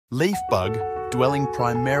Leaf bug, dwelling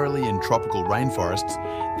primarily in tropical rainforests,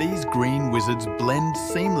 these green wizards blend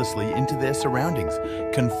seamlessly into their surroundings,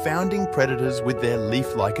 confounding predators with their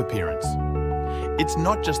leaf-like appearance. It's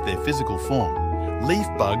not just their physical form. Leaf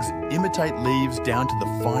bugs imitate leaves down to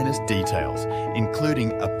the finest details,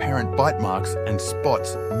 including apparent bite marks and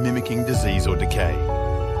spots mimicking disease or decay.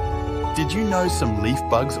 Did you know some leaf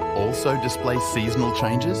bugs also display seasonal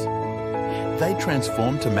changes? They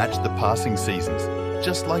transform to match the passing seasons,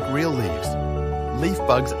 just like real leaves. Leaf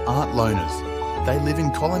bugs aren't loners. They live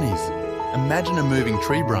in colonies. Imagine a moving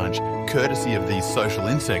tree branch, courtesy of these social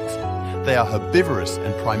insects. They are herbivorous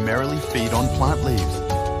and primarily feed on plant leaves.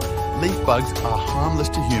 Leaf bugs are harmless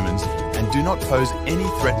to humans and do not pose any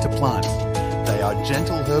threat to plants. They are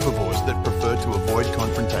gentle herbivores that prefer to avoid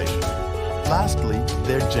confrontation. Lastly,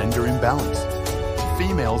 their gender imbalance.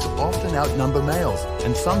 Females often outnumber males,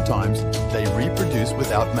 and sometimes they reproduce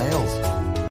without males.